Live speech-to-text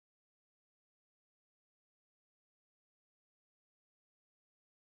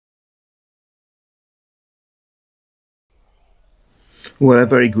Well, a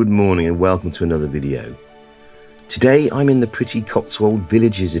very good morning and welcome to another video. Today I'm in the pretty Cotswold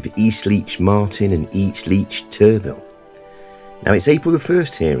villages of Eastleach Martin and Eastleach Turville. Now it's April the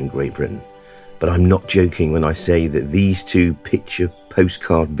 1st here in Great Britain, but I'm not joking when I say that these two picture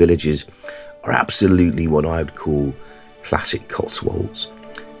postcard villages are absolutely what I would call classic Cotswolds,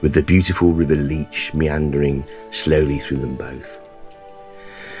 with the beautiful river Leach meandering slowly through them both.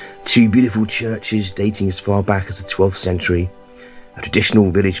 Two beautiful churches dating as far back as the 12th century, a traditional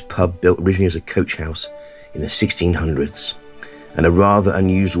village pub built originally as a coach house in the 1600s, and a rather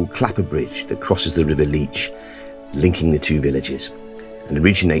unusual clapper bridge that crosses the river Leach, linking the two villages, and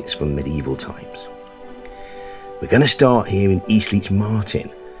originates from medieval times. We're going to start here in Eastleach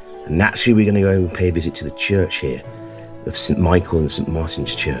Martin, and naturally we're going to go and pay a visit to the church here of St Michael and St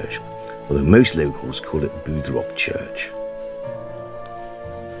Martin's Church, although most locals call it Bouthrop Church.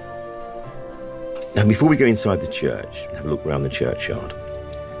 Now, before we go inside the church and have a look around the churchyard,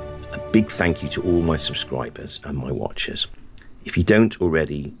 a big thank you to all my subscribers and my watchers. If you don't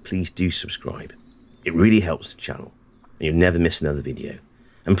already, please do subscribe. It really helps the channel and you'll never miss another video.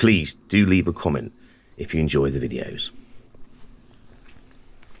 And please do leave a comment if you enjoy the videos.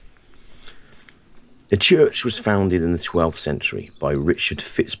 The church was founded in the 12th century by Richard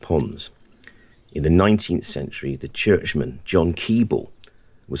Fitzpons. In the 19th century, the churchman John Keble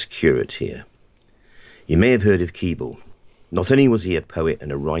was curate here. You may have heard of Keble. Not only was he a poet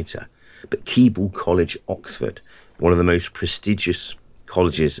and a writer, but Keble College Oxford, one of the most prestigious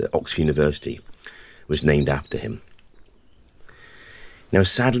colleges at Oxford University, was named after him. Now,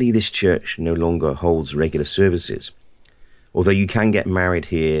 sadly, this church no longer holds regular services, although you can get married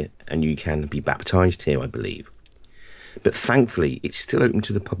here and you can be baptised here, I believe. But thankfully, it's still open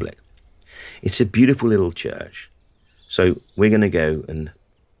to the public. It's a beautiful little church, so we're going to go and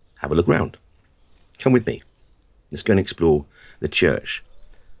have a look around. Come with me. Let's go and explore the church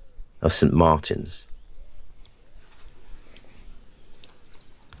of St Martin's.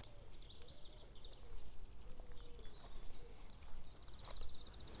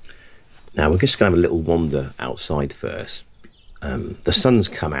 Now we're just going to have a little wander outside first. The sun's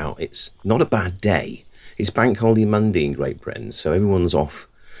come out. It's not a bad day. It's Bank Holiday Monday in Great Britain, so everyone's off.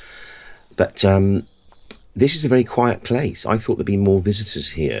 But this is a very quiet place. I thought there'd be more visitors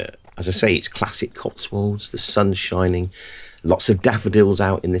here. As I say, it's classic Cotswolds, the sun's shining, lots of daffodils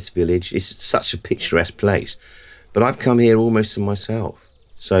out in this village. It's such a picturesque place. But I've come here almost to myself,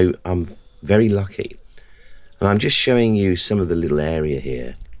 so I'm very lucky. And I'm just showing you some of the little area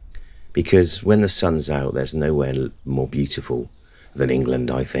here, because when the sun's out, there's nowhere more beautiful than England,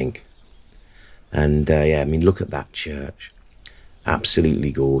 I think. And yeah, I mean, look at that church.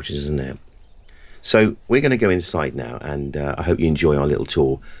 Absolutely gorgeous, isn't it? So we're going to go inside now, and I hope you enjoy our little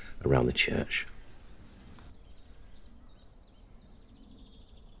tour around the church.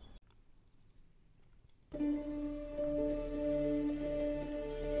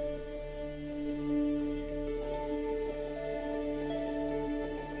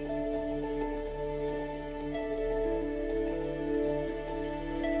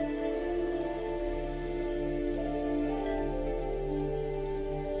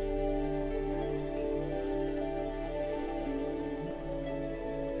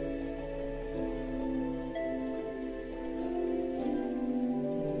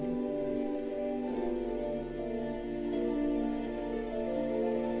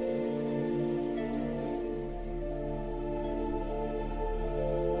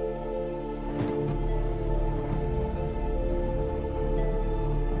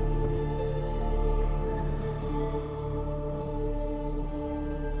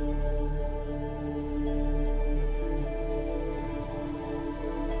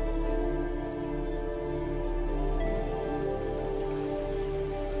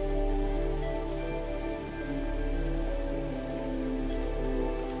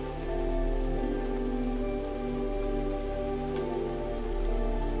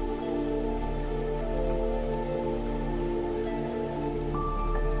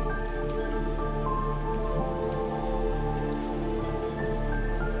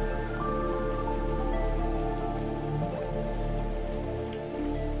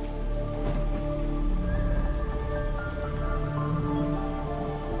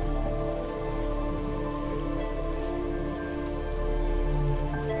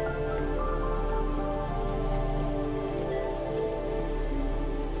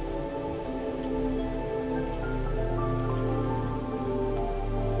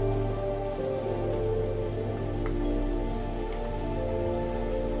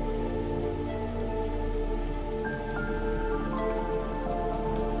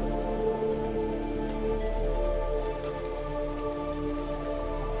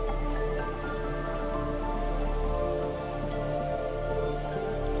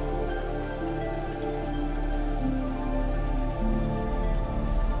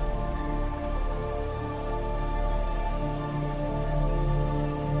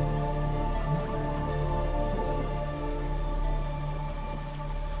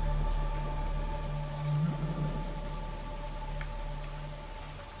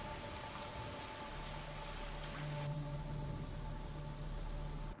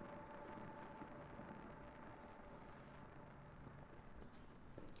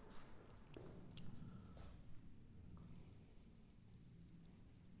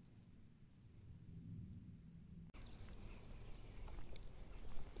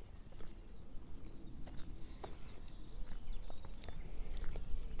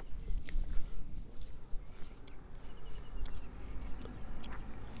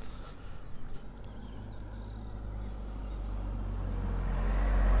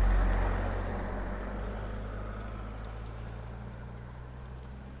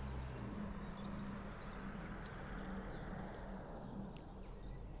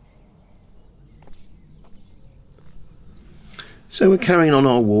 So we're carrying on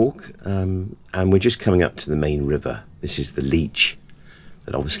our walk, and we're just coming up to the main river. This is the Leach,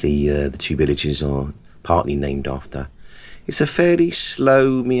 that obviously the two villages are partly named after. It's a fairly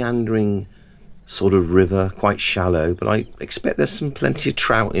slow, meandering sort of river, quite shallow, but I expect there's plenty of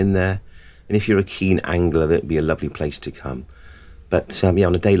trout in there, and if you're a keen angler, that'd be a lovely place to come. But yeah,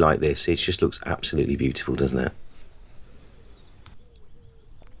 on a day like this, it just looks absolutely beautiful, doesn't it?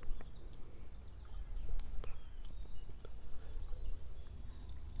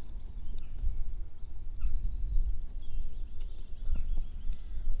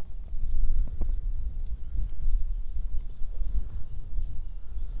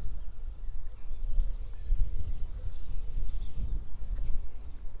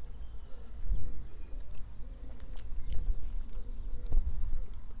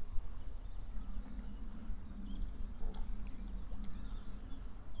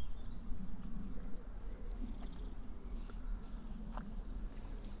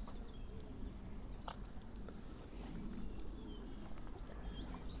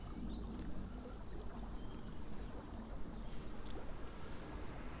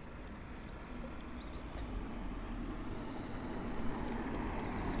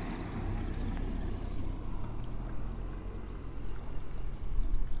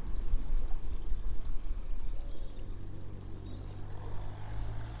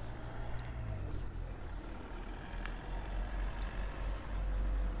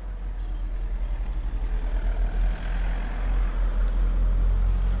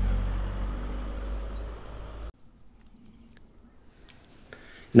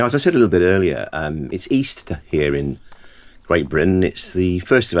 Now, as I said a little bit earlier, it's Easter here in Great Britain. It's the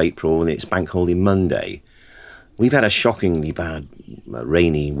 1st of April and it's Bank Holiday Monday. We've had a shockingly bad,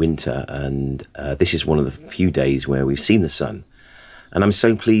 rainy winter, and this is one of the few days where we've seen the sun. And I'm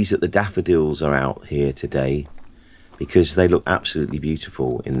so pleased that the daffodils are out here today, because they look absolutely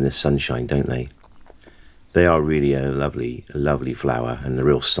beautiful in the sunshine, don't they? They are really a lovely flower, and a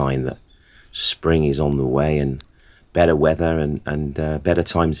real sign that spring is on the way, and better weather and better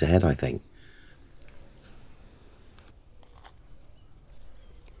times ahead, I think.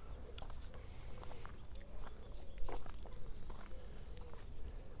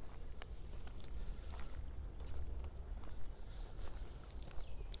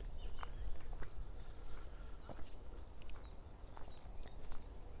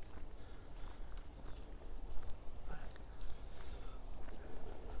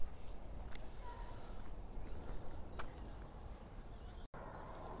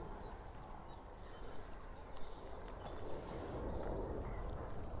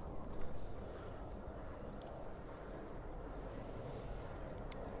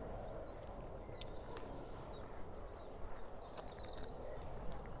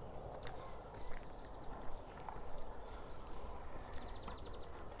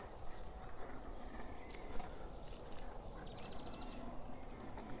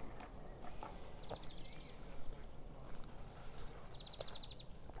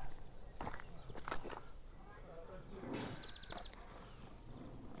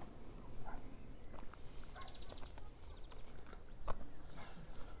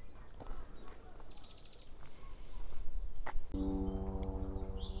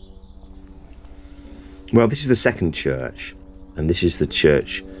 Well, this is the second church, and this is the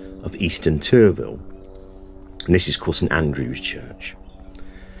church of Eastleach Turville, and this is called St Andrew's Church,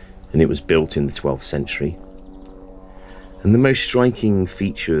 and it was built in the 12th century. And the most striking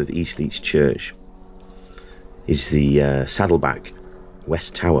feature of Eastleach Church is the saddleback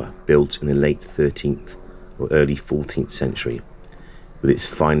west tower, built in the late 13th or early 14th century, with its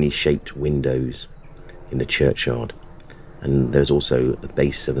finely shaped windows in the churchyard. And there's also the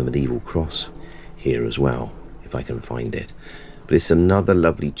base of the medieval cross here as well, if I can find it. But it's another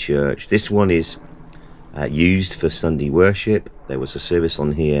lovely church. This one is used for Sunday worship. There was a service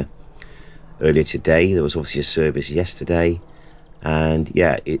on here earlier today. There was obviously a service yesterday, and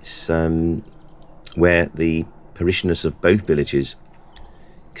yeah, it's where the parishioners of both villages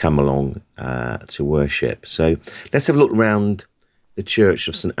come along to worship. So let's have a look around the church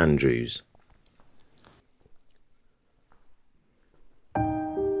of St Andrews.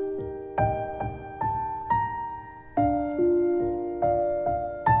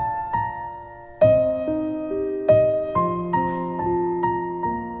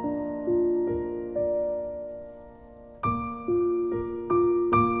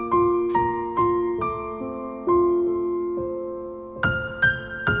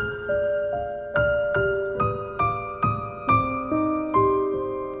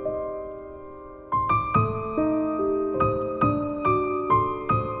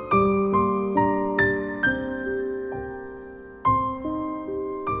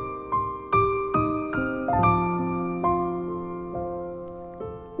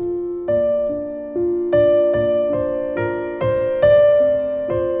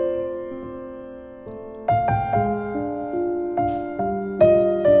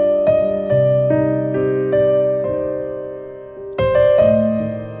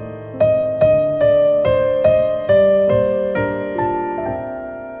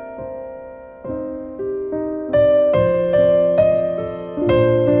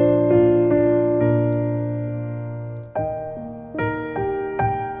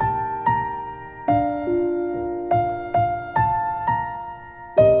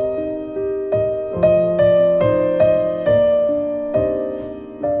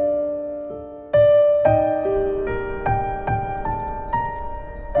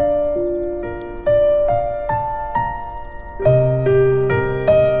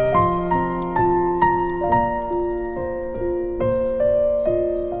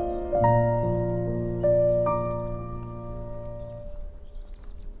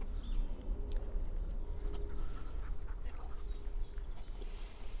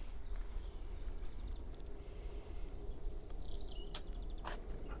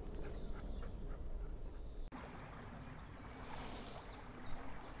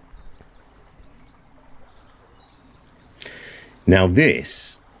 Now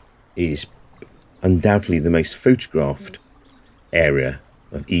this is undoubtedly the most photographed area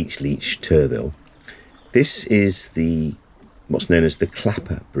of Eastleach Turville. This is what's known as the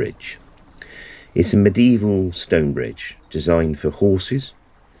Clapper Bridge. It's a medieval stone bridge designed for horses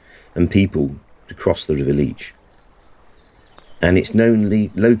and people to cross the River Leach. And it's known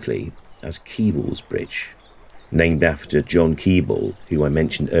locally as Keble's Bridge, named after John Keble, who I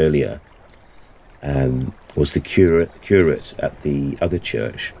mentioned earlier, was the curate at the other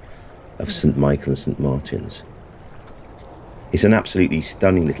church of St Michael and St Martin's. It's an absolutely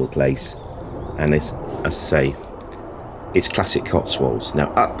stunning little place, and it's, as I say, it's classic Cotswolds.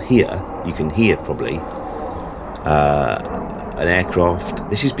 Now up here, you can hear probably an aircraft.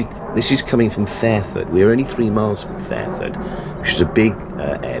 This is coming from Fairford. We're only 3 miles from Fairford, which is a big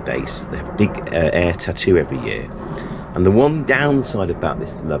air base. They have a big air tattoo every year. And the one downside about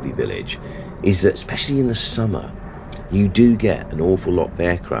this lovely village is that, especially in the summer, you do get an awful lot of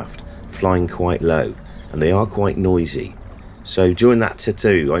aircraft flying quite low, and they are quite noisy. So during that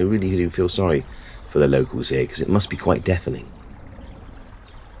tattoo, I really do feel sorry for the locals here, because it must be quite deafening.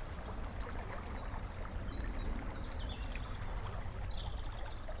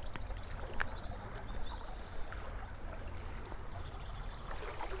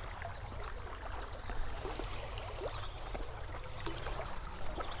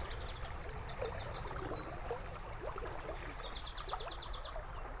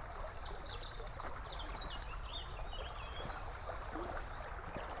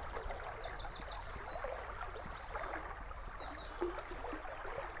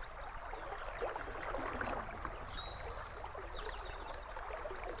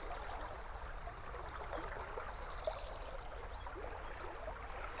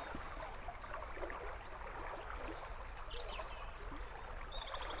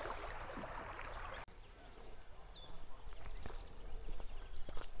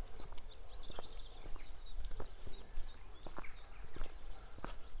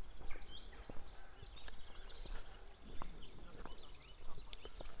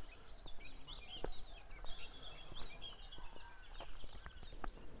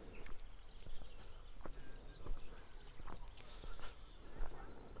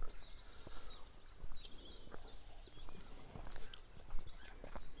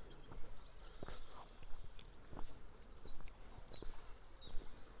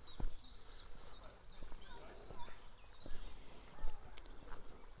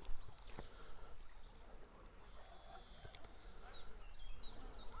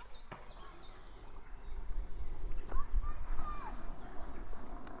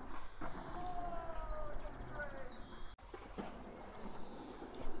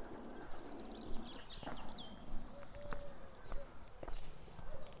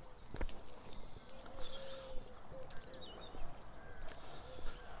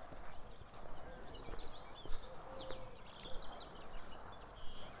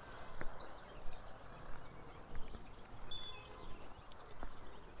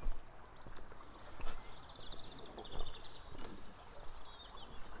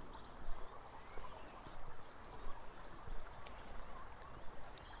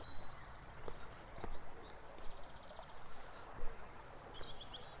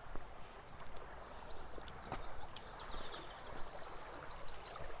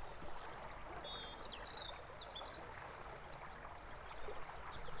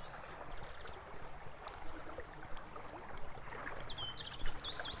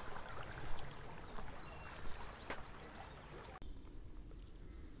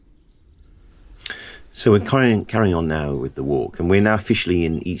 So we're carrying on now with the walk, and we're now officially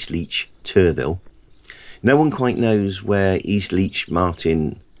in Eastleach Turville. No one quite knows where Eastleach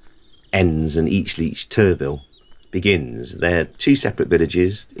Martin ends and Eastleach Turville begins. They're two separate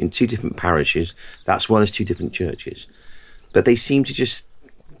villages in two different parishes. That's why there's two different churches. But they seem to just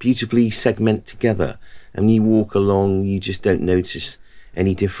beautifully segment together. And when you walk along, you just don't notice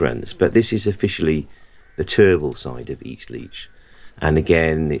any difference. But this is officially the Turville side of Eastleach. And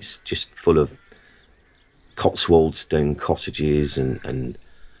again, it's just full of Cotswold stone cottages and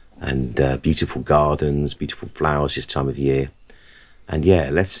beautiful gardens, beautiful flowers this time of year. And yeah,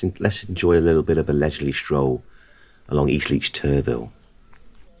 let's enjoy a little bit of a leisurely stroll along Eastleach Turville.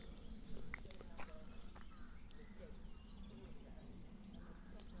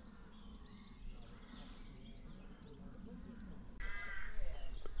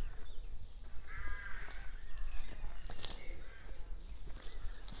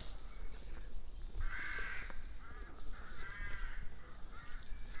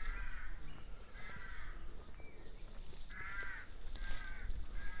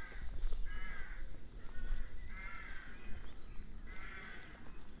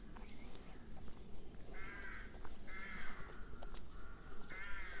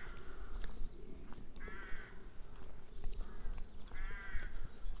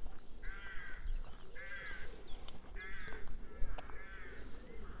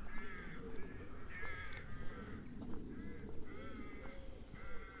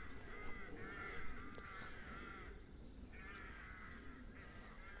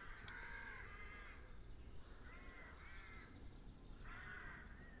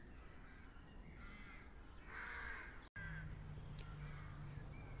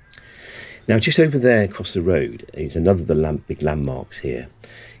 Now just over there across the road is another of the big landmarks here.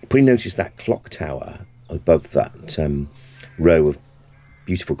 You probably notice that clock tower above that row of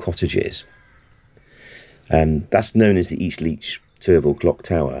beautiful cottages. That's known as the Eastleach Turville Clock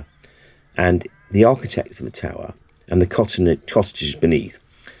Tower, and the architect for the tower and the cottages beneath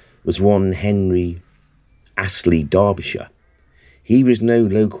was one Henry Astley Derbyshire. He was no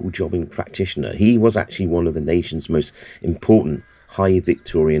local jobbing practitioner. He was actually one of the nation's most important high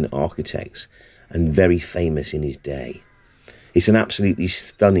Victorian architects and very famous in his day. It's an absolutely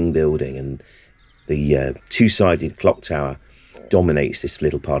stunning building, and the two-sided clock tower dominates this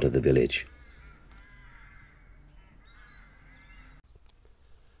little part of the village.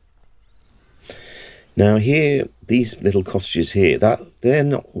 Now here, these little cottages here, they're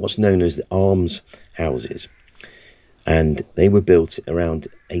not what's known as the alms houses, and they were built around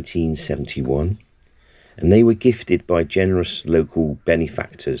 1871, and they were gifted by generous local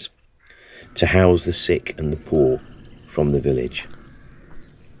benefactors to house the sick and the poor from the village.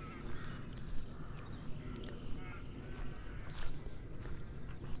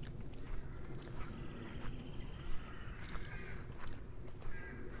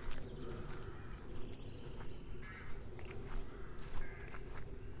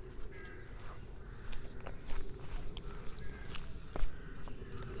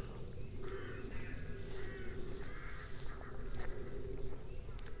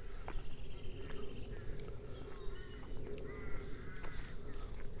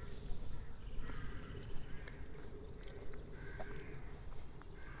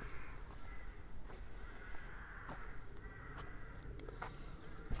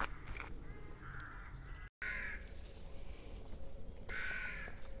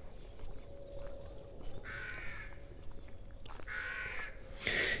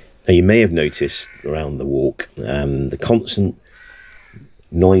 Now you may have noticed around the walk the constant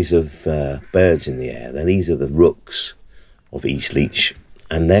noise of birds in the air. Now, these are the rooks of Eastleach,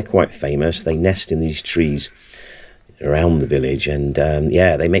 and they're quite famous. They nest in these trees around the village, and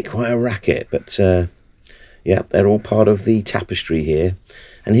yeah, they make quite a racket, but yeah, they're all part of the tapestry here.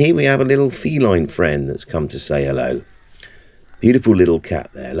 And here we have a little feline friend that's come to say hello. Beautiful little cat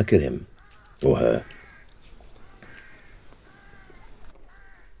there, look at him, or her.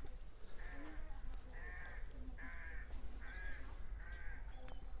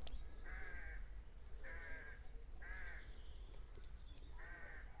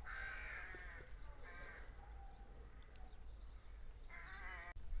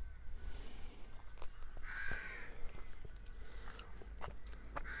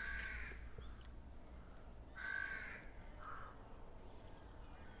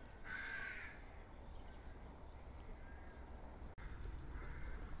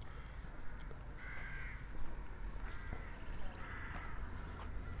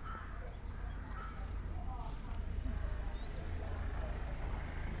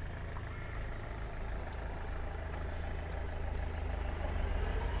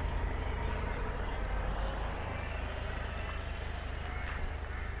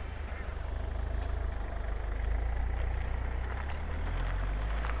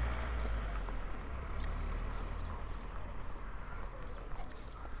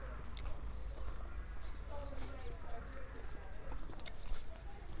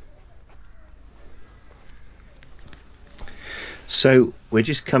 So we're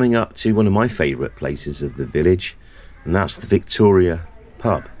just coming up to one of my favourite places of the village, and that's the Victoria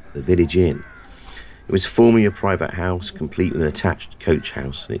pub, the Village Inn. It was formerly a private house, complete with an attached coach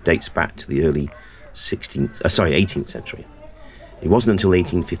house, and it dates back to the early 18th century. It wasn't until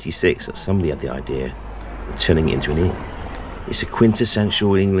 1856 that somebody had the idea of turning it into an inn. It's a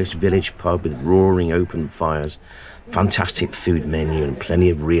quintessential English village pub with roaring open fires, fantastic food menu, and plenty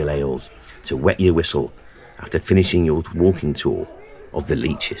of real ales to wet your whistle after finishing your walking tour of the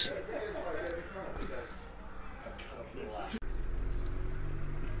leeches.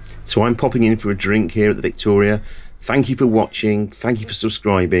 So I'm popping in for a drink here at the Victoria. Thank you for watching, thank you for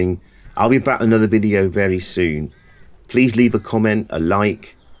subscribing. I'll be back with another video very soon. Please leave a comment, a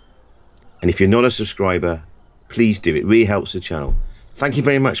like, and if you're not a subscriber, please do. It really helps the channel. Thank you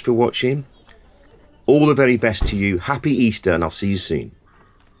very much for watching. All the very best to you. Happy Easter, and I'll see you soon.